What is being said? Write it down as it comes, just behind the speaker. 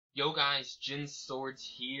Yo guys, JinSwords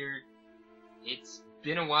here. It's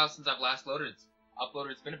been a while since I've last uploaded.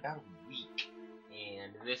 It's been about a week,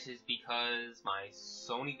 and this is because my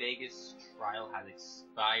Sony Vegas trial has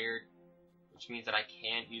expired, which means that I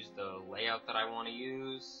can't use the layout that I want to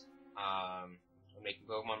use. I'm making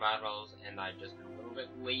Pokemon battles, and I've just been a little bit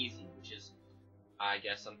lazy, which is, I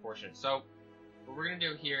guess, unfortunate. So, what we're gonna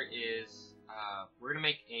do here is we're gonna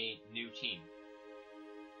make a new team,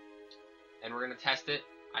 and we're gonna test it.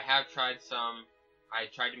 I have tried some. I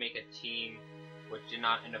tried to make a team which did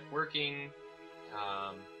not end up working,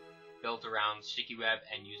 built around Sticky Web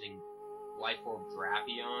and using Life Orb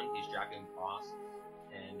Drapion. He's Drapion boss,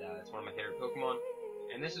 and it's one of my favorite Pokemon.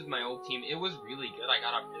 And this is my old team. It was really good. I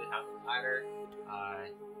got up really high on the ladder.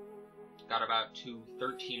 Got about to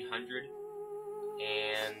 1300,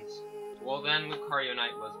 and well, then Lucario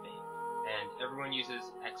Knight was banned, and everyone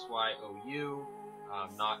uses XYOU,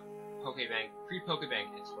 not Pokebank, pre-Pokebank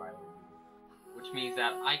XYOU, which means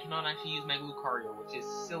that I cannot actually use Mega Lucario, which is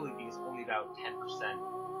silly because only about 10%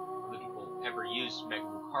 of the people ever use Mega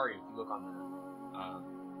Lucario. If you look on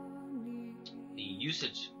the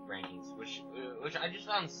usage rankings, which I just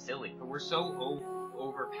found silly. But we're so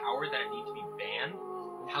overpowered that it needs to be banned.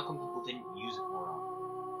 And how come people didn't use it more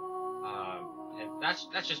often? And that's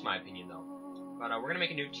just my opinion, though. But we're gonna make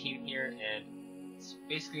a new team here, and it's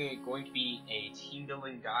basically going to be a team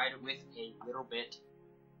building guide with a little bit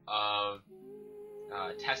of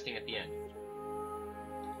testing at the end.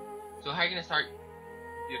 So how are you gonna start?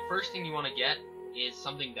 The first thing you want to get is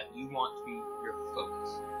something that you want to be your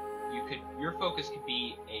focus. Your focus could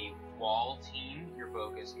be a wall team. Your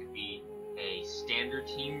focus could be a standard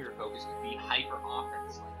team. Your focus could be hyper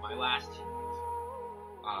offense, like my last team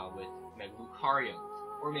with Mega Lucario.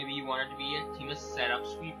 Or maybe you want it to be a team of setup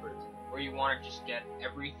sweepers, or you want to just get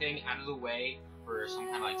everything out of the way for some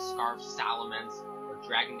kind of like Scarf Salamence, or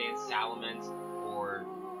Dragon Dance Salamence, or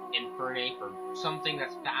Infernape, or something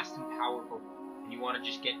that's fast and powerful, and you want to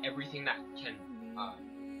just get everything that can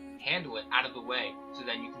handle it out of the way, so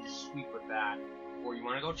then you can just sweep with that. Or you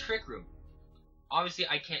want to go Trick Room. Obviously,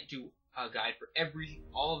 I can't do a guide for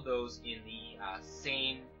all of those in the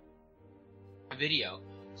same video,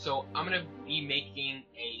 so I'm gonna be making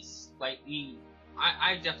a slightly.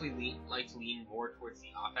 I definitely like to lean more towards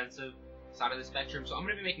the offensive side of the spectrum, so I'm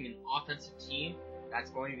going to be making an offensive team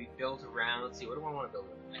that's going to be built around, let's see, what do I want to build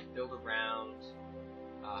around? I can build around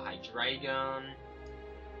Hydreigon,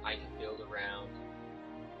 I can build around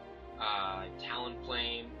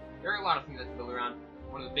Talonflame. There are a lot of things I can build around.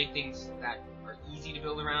 One of the big things that are easy to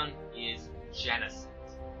build around is Genesect,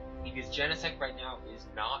 because Genesect right now is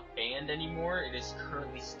not banned anymore. It is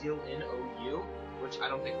currently still in OU, which I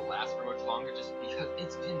don't think will last for much longer, just because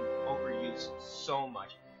it's been overused so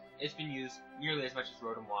much. It's been used nearly as much as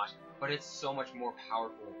Rotom Wash, but it's so much more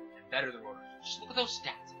powerful and better than Rotom. Just look at those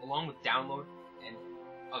stats, along with download and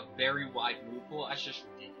a very wide move pool. That's just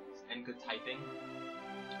ridiculous. And good typing.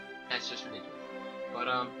 That's just ridiculous. But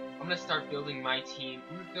I'm gonna start building my team.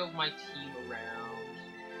 I'm gonna build my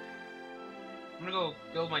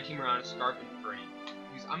team around Scarf Infernape,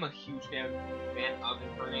 because I'm a huge fan of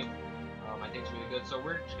Infernape. I think it's really good. So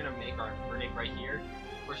we're just gonna make our Infernape right here.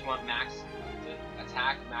 First, you want max to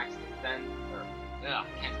attack, max defense, or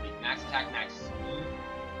can't speak. Max attack, max speed,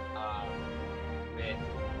 with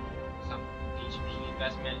some HP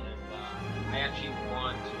investment, and I actually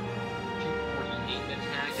want 248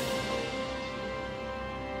 attack and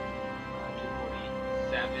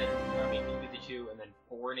 247, or I mean 252, and then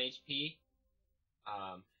 4 in HP.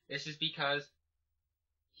 This is because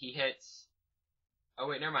he hits. Oh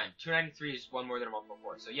wait, never mind. 293 is one more than a multiple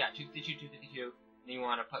 4. So yeah, 252, 252. Then you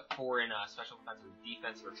want to put 4 in special defense or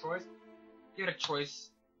defense or choice. Give it a choice,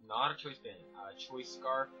 not a choice band, choice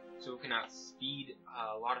scarf, so it can outspeed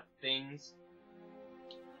a lot of things.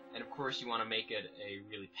 And of course, you want to make it a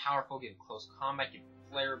really powerful, give close combat, give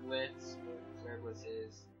Flare Blitz. Flare Blitz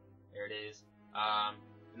is there. It is.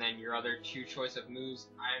 And then your other 2 choice of moves.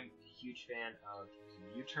 I'm a huge fan of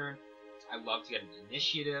U-turn. I love to get an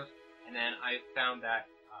initiative. And then I found that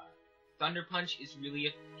Thunder Punch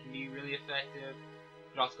can be really effective.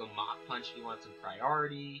 You could also go Mach Punch if you want some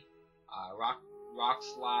priority. Rock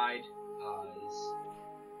Slide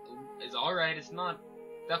is alright. It's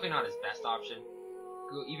definitely not his best option.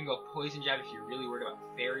 Even go Poison Jab if you're really worried about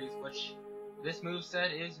fairies, which this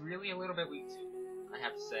moveset is really a little bit weak to, I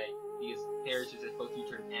have to say, because fairies uses both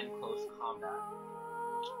U-turn and close combat.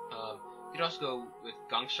 You could also go with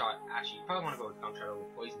Gunk Shot. Actually, you probably want to go with Gunk Shot over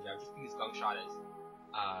Poison Jab, just because Gunk Shot is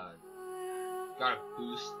got a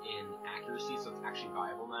boost in accuracy, so it's actually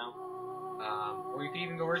viable now. Or you could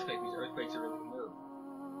even go Earthquake, because Earthquake's a really good move.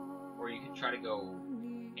 Or you could try to go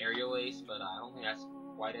Air Lace, but I don't think that's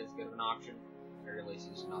quite as good of an option. Aerial Lace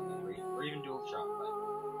is not that great, or even Dual Shock,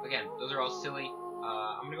 but again, those are all silly.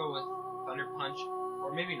 I'm gonna go with Thunder Punch,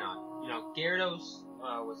 or maybe not. You know, Gyarados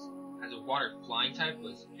as a water flying type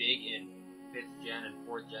was big in 5th gen and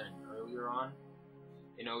 4th gen and earlier on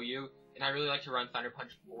in OU, and I really like to run Thunder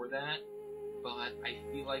Punch for that, but I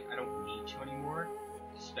feel like I don't need to anymore,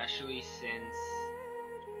 especially since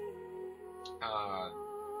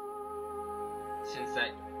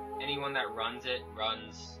that anyone that runs it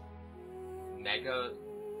runs Mega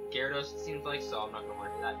Gyarados, it seems like, so I'm not going to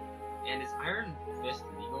want to do that. And is Iron Fist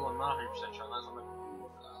legal? I'm not 100% sure on that, so I'm going to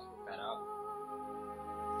look that up.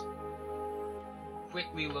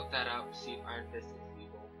 Quickly look that up, see if Iron Fist is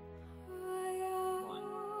legal. One.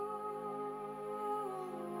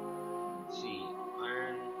 Let's see,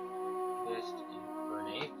 Iron Fist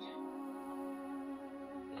Infernape.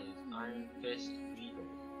 Is Iron Fist legal?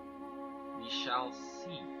 We shall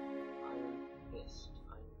see. Iron Fist.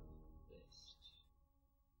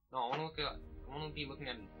 No, I want to be looking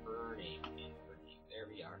at Infernape. There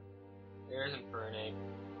we are. There's Infernape,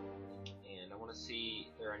 and I want to see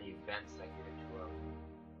if there are any events that give it to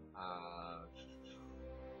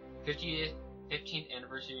 15th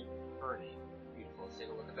anniversary Infernape. Beautiful. Let's take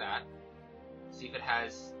a look at that. See if it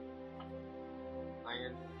has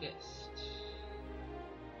Iron Fist.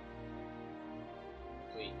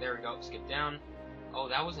 Wait, there we go. Skip down. Oh,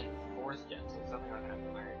 that was in 4th gen, so it's something like that.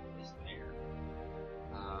 Iron Fist there.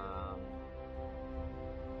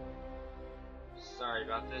 Sorry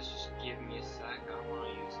about this, just give me a sec, I don't want to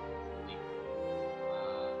use it legal.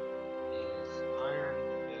 Is Iron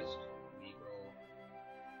Fist legal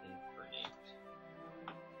Infernape?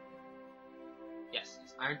 Yes,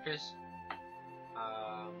 it's Iron Fist.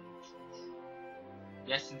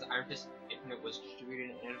 Yes, since Iron Fist Infinite was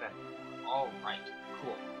distributed in an event. Alright,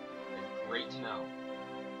 cool. That's great to know.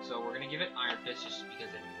 So we're gonna give it Iron Fist just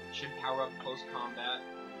because it should power up close combat.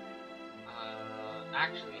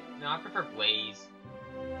 Actually, no, I prefer Blaze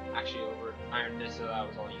actually over Iron Fist, so that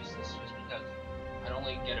was all useless just because I'd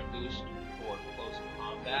only get a boost for close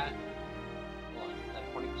combat. What, at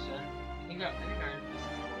 20%? I think Iron Fist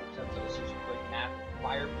is 20%, so it's just a quick math.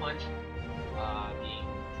 Fire Punch being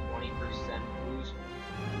 20% boost,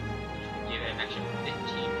 which would give it an extra 15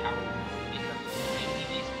 power because it's mainly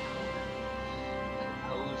base power, as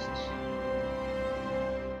opposed to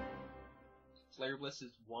Flare Bliss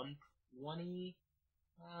is 120.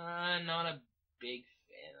 Not a big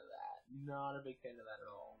fan of that. Not a big fan of that at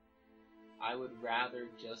all. I would rather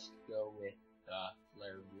just go with the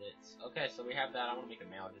Flare Blitz. Okay, so we have that. I want to make a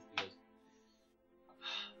male just because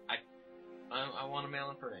I want a male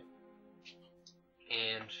Infernape.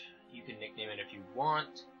 And you can nickname it if you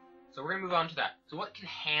want. So we're going to move on to that. So what can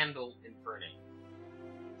handle Infernape?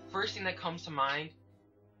 First thing that comes to mind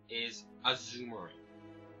is Azumarill.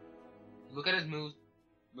 Look at his moves.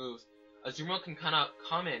 Azumarill can kind of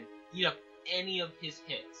come in, eat up any of his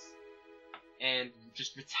hits, and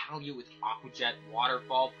just retaliate with Aqua Jet,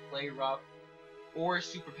 Waterfall, Play Rough, or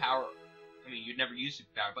Superpower. I mean, you'd never use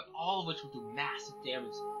Superpower, but all of which will do massive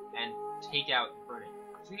damage and take out Infernape.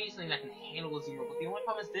 So we need something that can handle Azumarill, but the only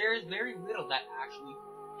problem is there is very little that actually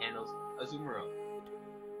handles Azumarill.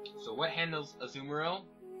 So what handles Azumarill?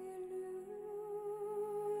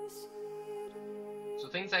 So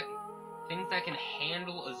things that can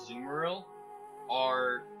handle Azumarill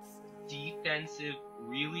are defensive,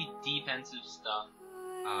 really defensive stuff.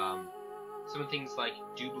 Some things like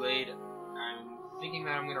Doublade. I'm thinking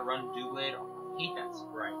that I'm gonna run Doublade. I hate that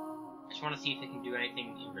sprite. I just want to see if it can do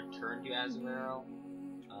anything in return to Azumarill.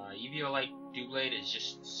 Eviolite Doublade is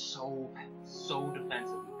just so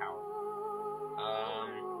defensively powerful.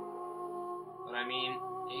 But I mean,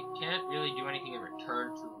 it can't really do anything in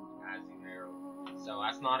return to Azumarill, so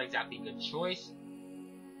that's not exactly a good choice.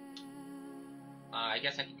 I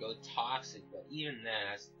guess I could go Toxic, but even then,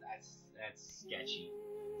 that's sketchy.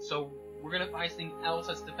 So we're gonna find something else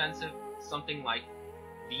that's defensive, something like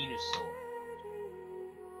Venusaur.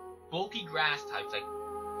 Bulky grass types, like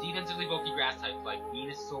defensively bulky grass types, like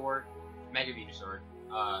Venusaur, Mega Venusaur,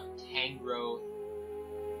 Tangrowth,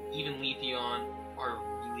 even Leafeon are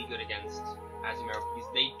really good against Azumarill because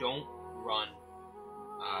they don't run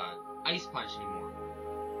Ice Punch anymore.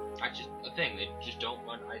 That's just a thing, they just don't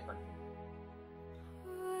run Ice Punch anymore.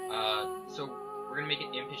 So we're gonna make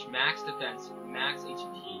it Impish max defense, max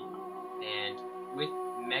HP, and with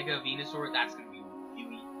Mega Venusaur, that's gonna be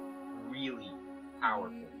really, really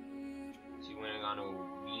powerful. So you went on a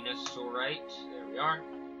Venusaurite, there we are.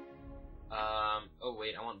 Oh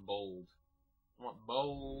wait, I want bold.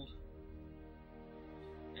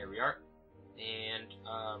 There we are. And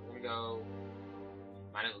we're gonna go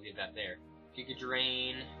Might as well get that there. Giga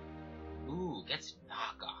Drain. Ooh, gets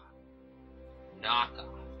knockoff.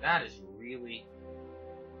 Knockoff. That is really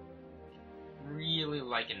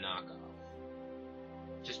like a knockoff.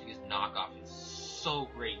 Just because knockoff is so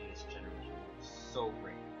great in this generation. So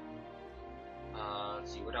great.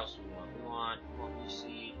 Let's see, what else do we want? We want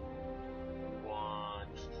Reseed. We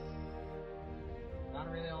want...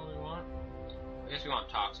 Not really all we want. I guess we want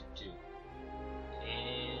Toxic too.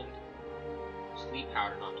 And... Sleep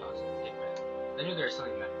Powder, not Toxic. Okay, I knew there was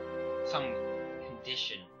something that... some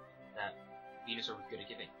condition that Venusaur was good at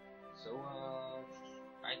giving. So,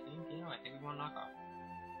 I think we want knockoff.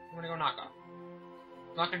 I'm gonna go knockoff.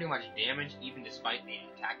 It's not gonna do much damage, even despite the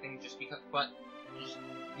attack thing, just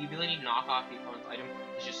the ability to knock off the opponent's item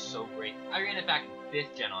is just so great. I ran it back in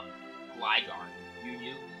 5th gen on Gligar,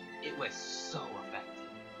 Yu. It was so effective.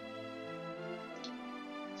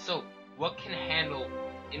 So, what can handle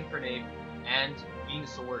Infernape and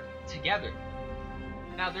Venusaur together?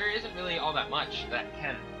 Now, there isn't really all that much that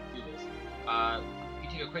can do this. If you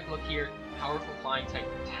take a quick look here, powerful flying type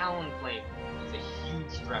Talonflame is a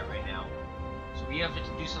huge threat right now. So we have to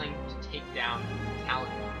do something to take down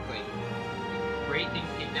Talonflame. The great thing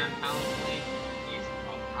to take down Talonflame is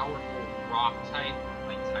a powerful rock type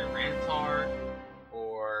like Tyranitar,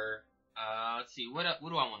 or let's see, what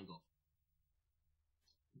do I want to go?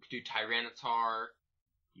 You could do Tyranitar.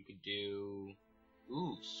 You could do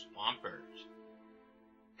Swampert.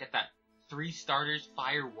 Get that 3 starters,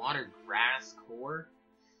 Fire, Water, Grass, Core.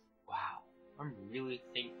 Wow, I'm really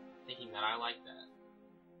thinking that I like that.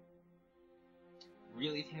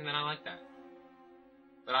 Really thinking that I like that.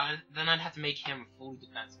 But then I'd have to make him fully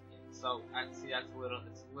defensive again. So that's a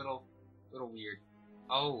little weird.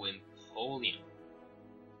 Oh, and Polium.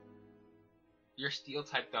 Your Steel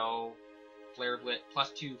type though, Flare Blitz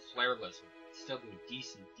 +2 Flare Blitz would still do a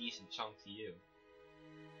decent chunk to you.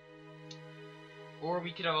 Or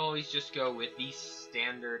we could always just go with the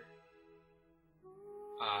standard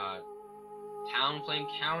Talonflame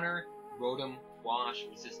counter, Rotom, Wash,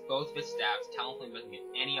 resist both of its stabs. Talonflame doesn't get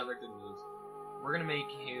any other good moves. We're gonna make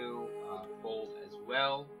you bold as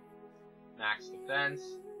well. Max defense,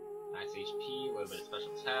 max HP, a little bit of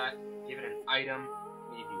special attack. Give it an item,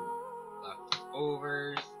 maybe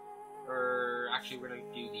leftovers. Or actually, we're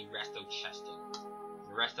gonna do the Resto Chested.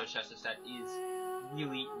 The Resto Chested set is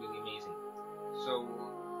really amazing. So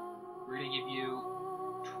we're gonna give you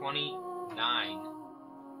 29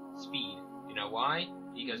 speed. You know why?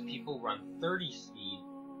 Because people run 30 speed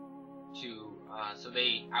to so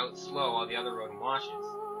they outslow all the other Rotom Washes.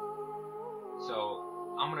 So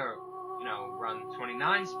I'm gonna run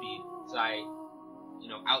 29 speed so I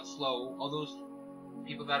outslow all those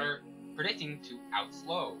people that are predicting to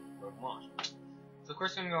outslow Rotom Wash. So of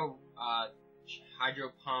course we're gonna go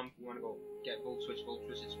Hydro Pump. We want to go get Volt Switch. Volt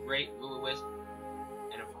Switch is great. Will-O-Wisp.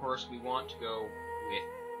 And of course, we want to go with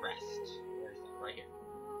Rest. Where's that? Right here.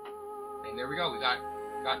 And there we go. We got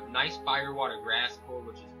nice Fire, Water, Grass Core,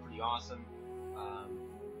 which is pretty awesome.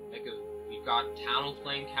 We've got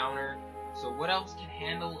Talonflame counter. So what else can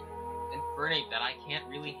handle Infernape that I can't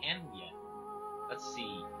really handle yet? Let's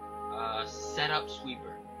see. Setup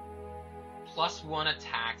Sweeper. +1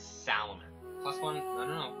 attack Salamander. +1.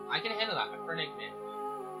 No. I can handle that. Infernape can.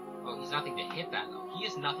 Oh, he's nothing to hit that though. He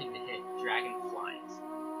is nothing to hit Dragon Flies.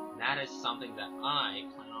 And that is something that I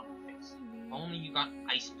plan on fixing. Only you got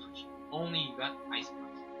Ice Punch. Only you got Ice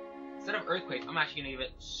Punch. Instead of Earthquake, I'm actually gonna give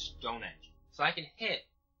it Stone Edge. So I can hit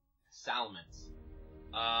Salamence.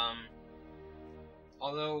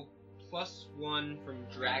 Although +1 from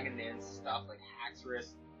Dragon Dance stuff like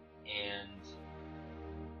Haxorus and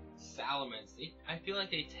Salamence, I feel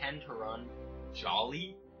like they tend to run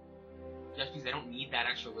Jolly. Just because I don't need that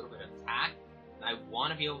extra little bit of attack, and I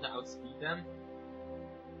want to be able to outspeed them.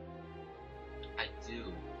 I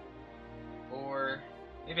do. Or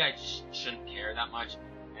maybe I just shouldn't care that much,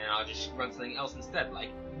 and I'll just run something else instead, like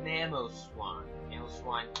Mamoswine.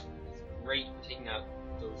 Mamoswine is great for taking out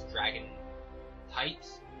those dragon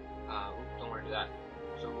types. Don't want to do that.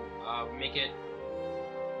 So make it.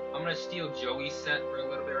 I'm gonna steal Joey's set for a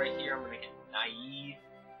little bit right here. I'm gonna hit Naive.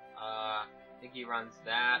 I think he runs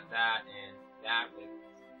that, and that with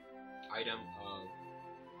item of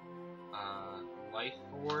Life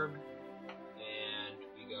Orb, and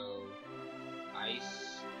we go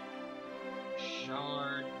Ice,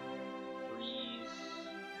 Shard, Freeze,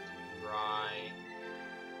 Dry.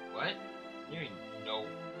 What? You mean no?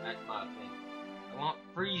 That's not a thing. I want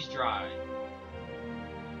Freeze Dry.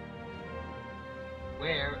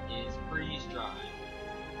 Where is Freeze Dry?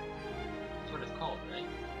 That's what it's called, right?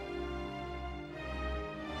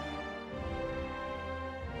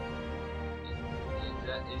 Is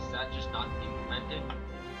that just not implemented?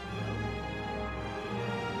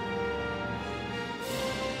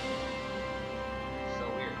 So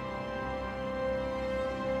weird.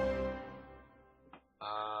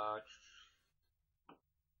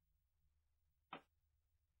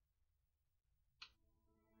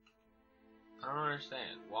 I don't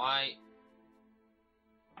understand. Why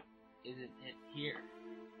isn't it here?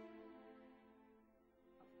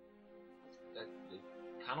 That's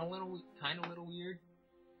kind of a little weird.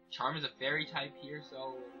 Charm is a fairy type here,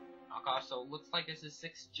 so knockoff. So it looks like this is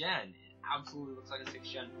 6th gen. It absolutely looks like a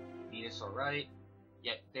 6th gen Venusaur, right?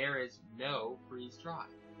 Yet there is no freeze dry.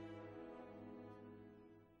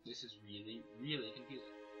 This is really, really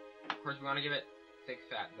confusing. Of course, we want to give it thick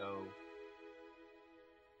fat though.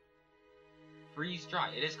 Freeze dry.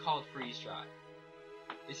 It is called freeze dry.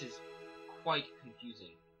 This is quite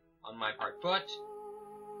confusing on my part, but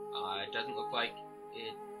it doesn't look like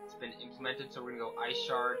it's been implemented, so we're gonna go Ice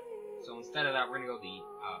Shard. So instead of that, we're gonna go the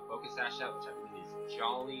Focus Sash out, which I believe is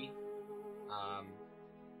Jolly.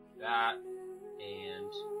 That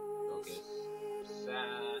and Focus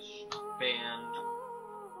Sash, not Band.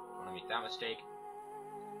 Don't want to make that mistake.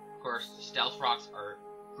 Of course, Stealth Rocks are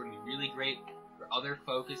going to be really great for other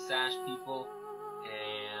Focus Sash people.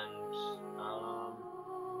 And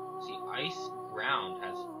see, Ice Ground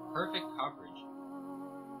has perfect coverage,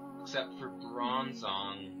 except for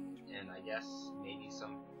Bronzong, and I guess maybe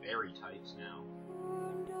some Fairy types now.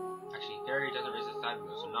 Actually, Fairy doesn't resist either of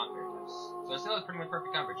those, so not Fairy types. So it still has pretty much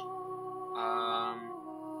perfect coverage.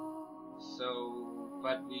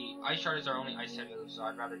 But the Ice Shard is our only Ice type move, so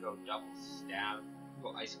I'd rather go Double Stab,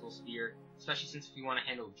 go Icicle Spear, especially since if you want to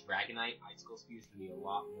handle Dragonite, Icicle Spear is going to be a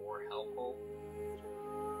lot more helpful.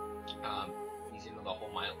 He's into the whole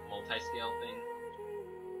multi-scale thing.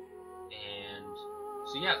 And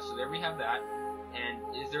so yeah, so there we have that.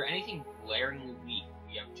 And is there anything glaringly weak?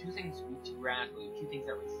 We have 2 things weak to grass, we have 2 things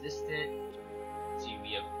that resist it. See,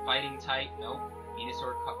 we have Fighting type, nope.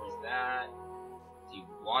 Venusaur covers that. See,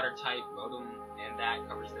 Water type, Rotom, and that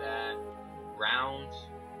covers that. Ground,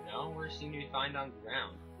 no, we seem to be fine on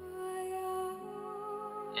ground.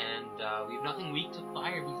 And we have nothing weak to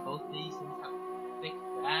fire because both of these things have thick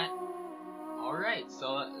that. Alright,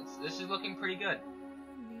 so this is looking pretty good.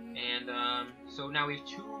 And so now we have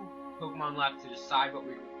 2 Pokemon left to decide what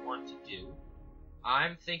we want to do.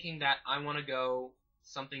 I'm thinking that I want to go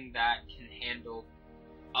something that can handle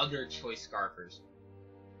other Choice Scarfers.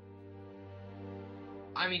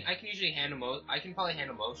 I mean, I can usually handle I can probably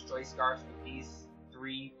handle most Choice Scarfs with these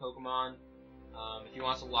 3 Pokemon. If he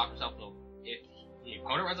wants to lock himself in if the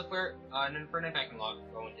opponent runs a Flare, an Infernape, I can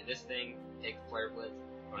go into this thing, take the Flare Blitz,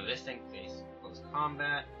 go into this thing, face close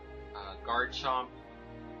combat, Garchomp.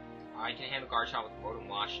 I can handle Garchomp with Rotom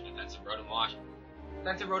Wash, Defensive Rotom Wash.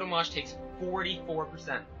 Defensive Rotom Wash takes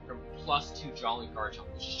 44% from +2 Jolly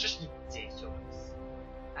Garchomp, which is just ridiculous.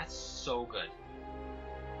 That's so good.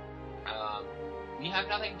 We have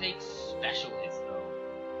nothing to take special hits though.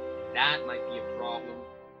 That might be a problem.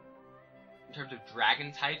 In terms of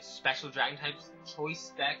Dragon types, special Dragon types, Choice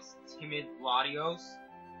Specs, Timid, Latios,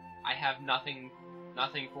 I have nothing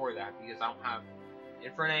for that because I don't have.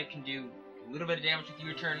 Infernape can do a little bit of damage with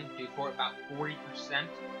your turn, do for about 40%.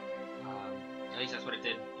 At least that's what it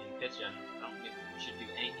did in 5th gen. I don't think it should do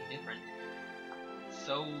anything different.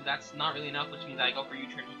 So that's not really enough, which means I go for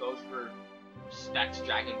U-turn, he goes for Specs,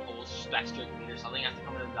 Dragon Pulse, Specs, Dragon Leader, something has to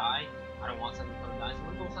come in and die. I don't want something to come and die, so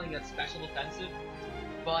we're going to go something that's special defensive,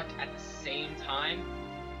 but at the same time,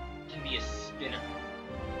 can be a spinner.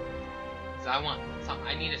 So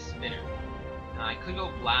I need a spinner. Now I could go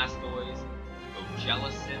Blastoise, go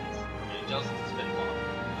Jellicent, Jellicent's a spin block.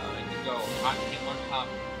 I could go Hot Kick on top,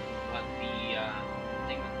 but the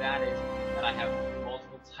thing with that is that I have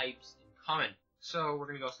multiple types in common. So we're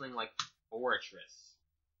going to go something like Forretress.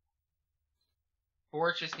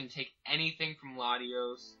 Forretress can take anything from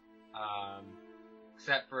Latios,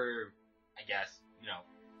 except for, I guess,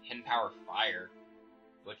 Hidden Power Fire,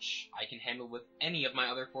 which I can handle with any of my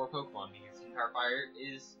other 4 Pokemon, because Hidden Power Fire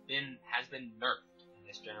has been nerfed in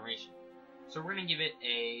this generation. So we're going to give it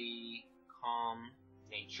a Calm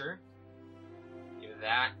Nature. Give it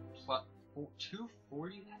that, plus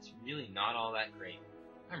 240, that's really not all that great.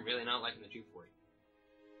 I'm really not liking the 240.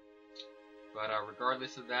 But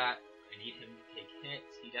regardless of that, I need him to take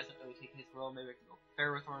hits. He doesn't really take hits well. Maybe I can go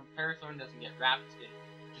Ferrothorn. Ferrothorn doesn't get Rapid Spin,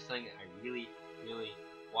 which is something that I really, really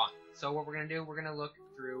want. So what we're going to do, we're going to look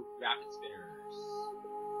through Rapid Spinners.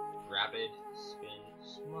 Rapid Spin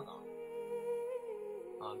Smogon.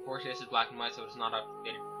 Unfortunately, this is black and white, so it's not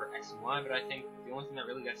updated for X and Y, but I think the only thing that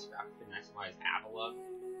really gets Rapid Spin X and Y is Avalugg,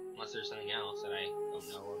 unless there's something else that I don't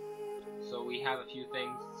know of. So we have a few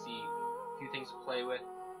things to play with.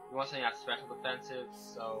 We want something that's special defensive,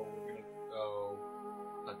 so we're gonna go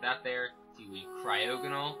put that there. See, we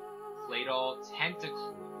cryogonal, Fladal,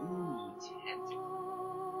 Tentacle. Ooh, Tentacle.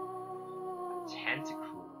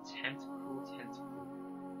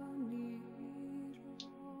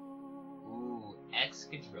 Ooh,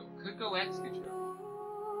 Excadrill. Could go Excadrill.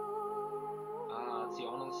 Let's see, I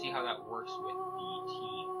want to see how that works with the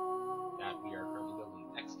team that we are currently building.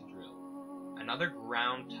 Excadrill. Another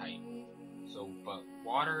ground type. So, but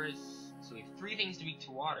water is... So we have 3 things to beat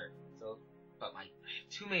to water. So, but I have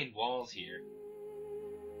 2 main walls here.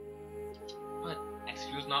 But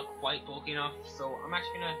Excadrill's not quite bulky enough, so I'm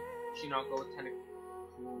actually gonna go with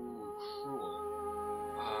Cruel.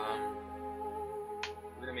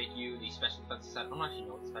 We're gonna make you the special defensive set. I don't actually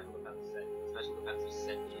know what the special defensive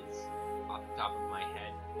set is off the top of my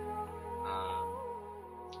head.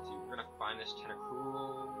 So we're gonna find this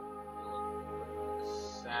Tentacruel.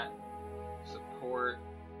 Set. Support.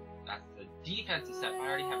 That's the defensive set. I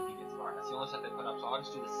already have a defensive bar. That's the only set they put up, so I'll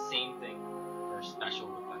just do the same thing for special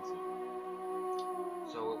defensive.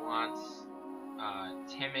 So it wants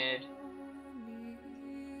timid,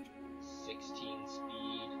 16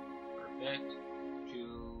 speed, perfect,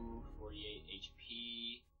 248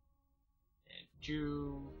 HP, and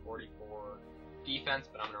 244 defense,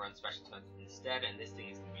 but I'm gonna run special defense instead, and this thing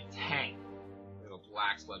is gonna be a tank. We're gonna go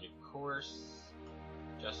Black Sludge, of course,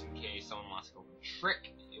 just in case someone wants to go for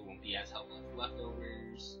Trick. It won't be as helpful as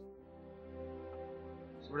Leftovers.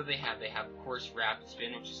 So what do they have? They have, of course, Rapid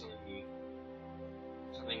Spin, which is something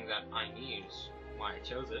that I need, is why I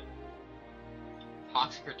chose it.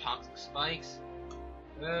 Toxic or Toxic Spikes.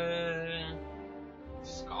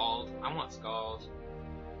 Scald. I want Scald.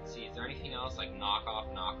 Let's see, is there anything else like Knock Off?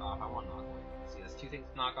 I want Knock Off. See, there's 2 things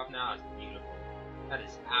to knock off now. That's beautiful. That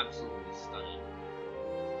is absolutely stunning.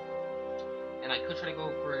 And I could try to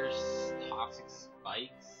go for Toxic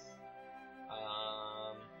Spikes.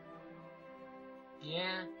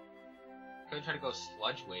 Yeah. Could try to go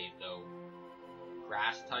Sludge Wave though.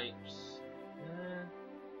 Grass types.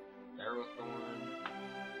 Ferrothorn.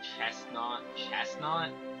 Chestnut.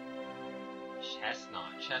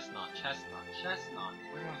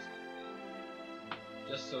 Where else?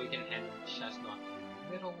 Just so we can handle Chestnut a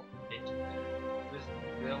little bit better. This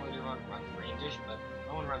ability runs range-ish, but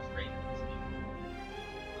no one runs range in this game.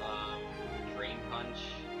 Drain Punch.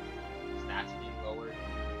 Stats being lowered.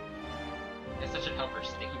 It's such a help for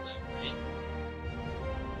Sticky Web, right?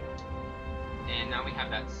 And now we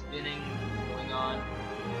have that spinning going on.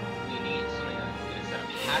 We need something that's going to set up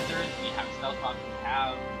hazards. We have Stealth Box. We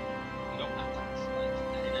don't have Toxic Spikes.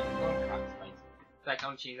 I didn't have to go for Toxic Spikes. So I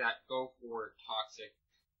can't change that. Go for Toxic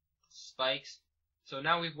Spikes. So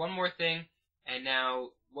now we have one more thing. And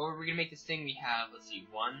now, what are we going to make this thing? We have, let's see,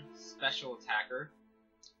 1 special attacker,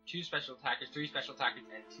 2 special attackers, 3 special attackers,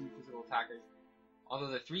 and 2 physical attackers.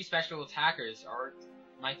 Although the 3 special attackers are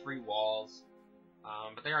my 3 walls.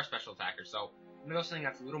 But they are special attackers, so I'm gonna go something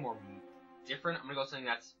that's a little more different. I'm gonna go something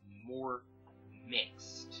that's more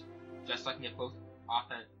mixed, just so I can get both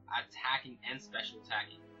attacking and special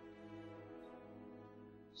attacking.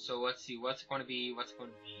 So let's see, what's going to be?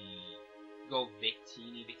 Go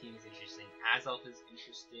Victini. Victini is interesting. Azelf is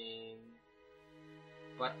interesting,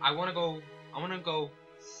 but I want to go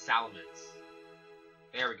Salamence.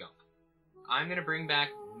 There we go. I'm gonna bring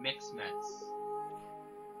back Mixmets.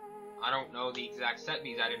 I don't know the exact set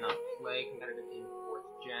because I did not play competitive in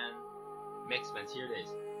 4th gen. Mixments, here it is.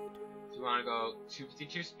 So we want to go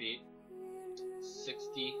 252 speed,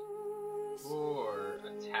 64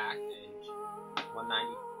 attack, and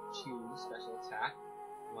 192 special attack.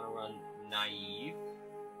 I want to run Naive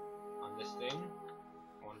on this thing.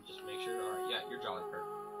 I want to just make sure, alright, yeah, you're Jolly Perk.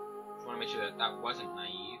 I want to make sure that that wasn't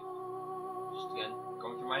Naive. Just again,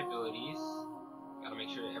 going through my abilities. Gotta make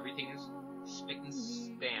sure that everything is spick and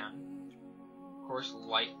span. Of course,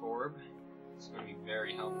 Life Orb. It's going to be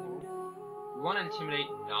very helpful. We want to intimidate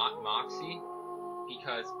not Moxie,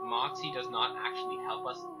 because Moxie does not actually help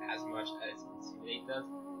us as much as Intimidate does.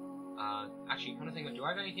 Actually, come to think of it, do I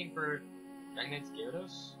have anything for Dragon Knight's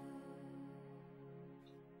Gyarados?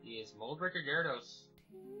 He is Moldbreaker Gyarados.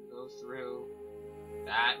 Goes through.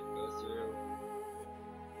 That goes through.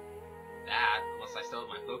 That, unless I still have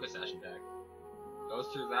my Focus Sash deck. Goes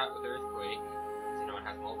through that with Earthquake, because you know it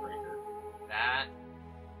has Moldbreaker. That.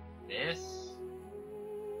 This.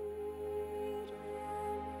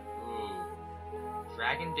 Ooh.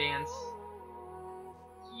 Dragon Dance.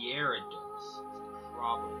 Gyarados is the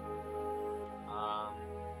problem.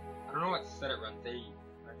 I don't know what set it runs. They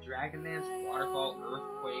Dragon Dance, Waterfall,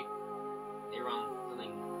 Earthquake. They run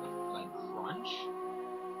something like Crunch.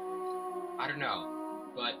 I don't know.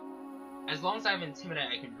 But as long as I have Intimidate,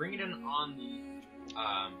 I can bring it in on the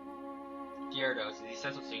Gyarados, as he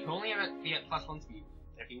says, so he can only be at +1 speed.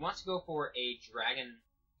 And if he wants to go for a Dragon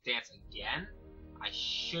Dance again, I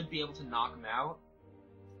should be able to knock him out.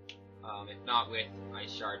 If not with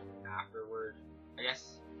Ice Shard afterward. I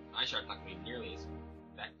guess Ice Shard's not going to be nearly as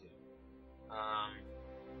effective.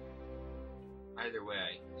 Either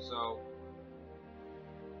way. So,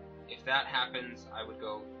 if that happens, I would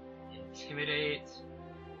go Intimidate,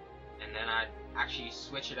 and then I'd actually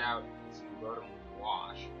switch it out to Rotom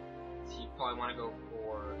Wash. So you probably want to go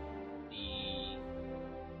for the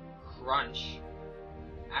Crunch.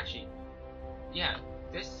 Actually, yeah,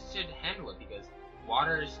 this should handle it because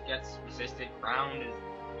Water gets resisted, Ground is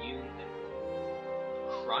immune, and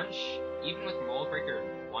Crunch, even with Mold Breaker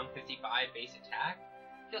and 155 base attack,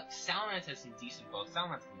 I feel like Salamence has some decent buffs.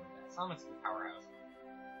 Salamence can do that. Salamence is a powerhouse.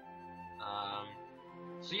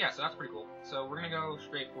 So yeah, so that's pretty cool. So we're gonna go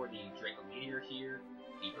straight for the Draco Meteor here,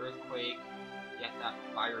 the Earthquake, get that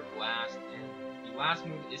Fire Blast, and the last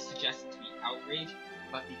move is suggested to be Outrage,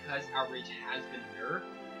 but because Outrage has been nerfed,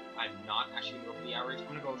 I'm not actually gonna go for the Outrage. I'm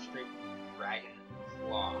gonna go straight for the Dragon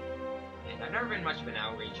Claw. And I've never been much of an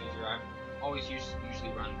Outrage user. I've always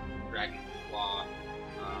usually run Dragon Claw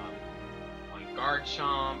on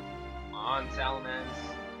Garchomp, on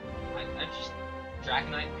Salamence. I just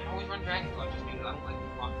Dragonite. I always run Dragon Claw just because I don't like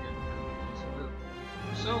the locked in move.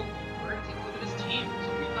 So we're gonna take a look at this team. So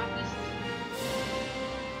we've got this.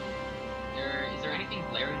 Is there anything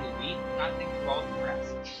glaringly weak? I think we're all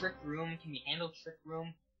impressed. Trick Room, can we handle Trick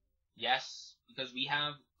Room? Yes, because we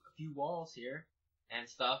have a few walls here and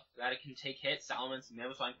stuff that it can take hits. Salamence and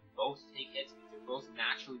Mamoswine can both take hits because they're both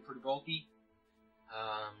naturally pretty bulky.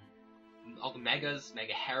 All the Megas,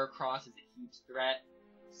 Mega Heracross is a huge threat.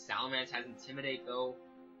 Salamence has Intimidate though,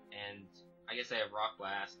 and I guess I have Rock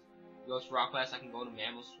Blast. If it goes for Rock Blast, I can go to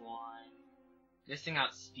Mamoswine. This thing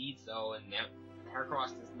outspeeds though, and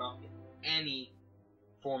Heracross does not get any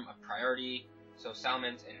form of priority, so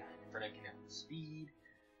Salamence and Infernape can have speed.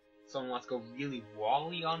 Someone wants to go really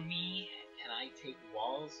wally on me. Can I take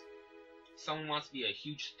walls? Someone wants to be a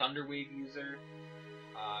huge Thunder Wave user.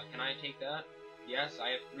 Can I take that? Yes, I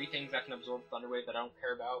have 3 things that can absorb Thunder Wave that I don't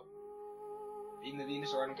care about. Being the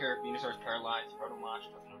Venusaur, I don't care if Venusaur is paralyzed. Rotom Wash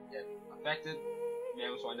doesn't get affected.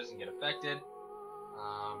 Mamoswine doesn't get affected.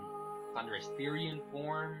 Thunderous Therian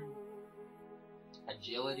form.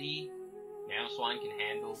 Agility. Mamoswine can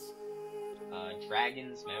handle.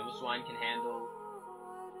 Dragons, Mamoswine can handle.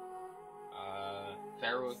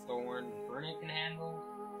 Ferrothorn, Infernape can handle.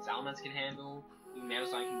 Salamence can handle.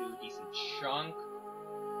 Mamoswine can do a decent chunk.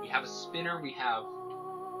 We have a Spinner. We have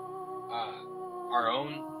our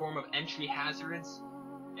own form of entry hazards,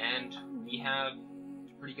 and we have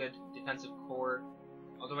pretty good defensive core.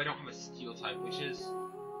 Although I don't have a Steel type, which is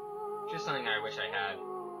just something I wish I had.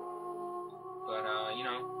 But you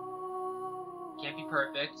know, can't be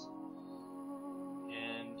perfect.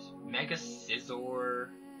 And Mega Scizor,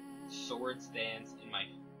 Swords Dance in my.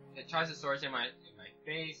 It tries to Swords in my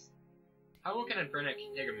face. How low can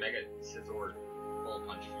Infernape take a Mega Scizor Bullet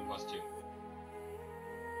Punch from +2?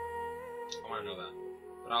 I want to know that.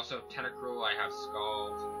 But also Tentacruel, I have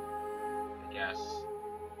Scald. I guess.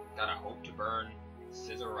 Got a Hope to Burn.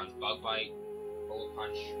 Scizor runs Bug Bite, Bullet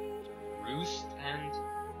Punch, Roost, and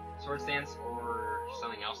Swords Dance, or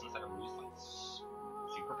something else instead of Roost, like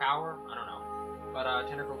Superpower? I don't know. But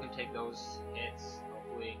Tentacruel can take those hits,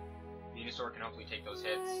 hopefully. Venusaur can hopefully take those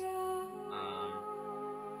hits.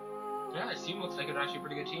 Yeah, this team looks like it's actually a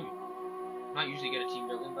pretty good team. I'm not usually good at team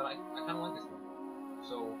building, but I kind of like this one.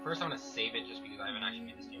 So first I'm going to save it just because I haven't actually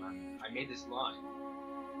made this team. I made this live.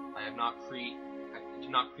 I did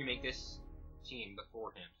not pre-make this team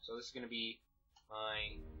beforehand. So this is going to be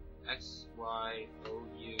my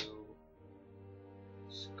XYOU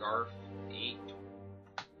Scarf 8.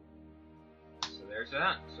 So there's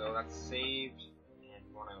that. So that's saved. And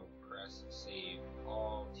you want to press save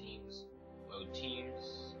all teams. Load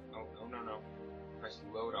teams. Oh, no. Press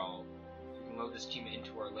load all. So you can load this team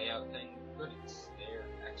into our layout thing. Good, it's there.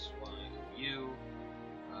 XYU.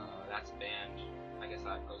 That's banned. I guess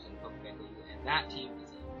that goes in Pokemon Go. And that team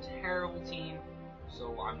is a terrible team,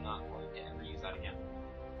 so I'm not going to ever use that again.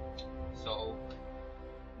 So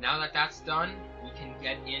now that that's done, we can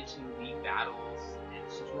get into the battles. And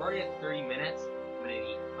since we're already at 30 minutes,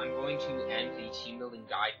 I'm going to end the team building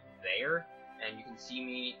guide there, and you can see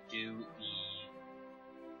me do the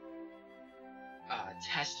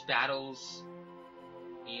test battles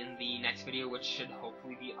in the next video, which should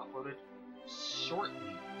hopefully be uploaded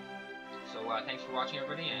shortly. So thanks for watching,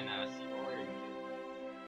 everybody, and see you all later.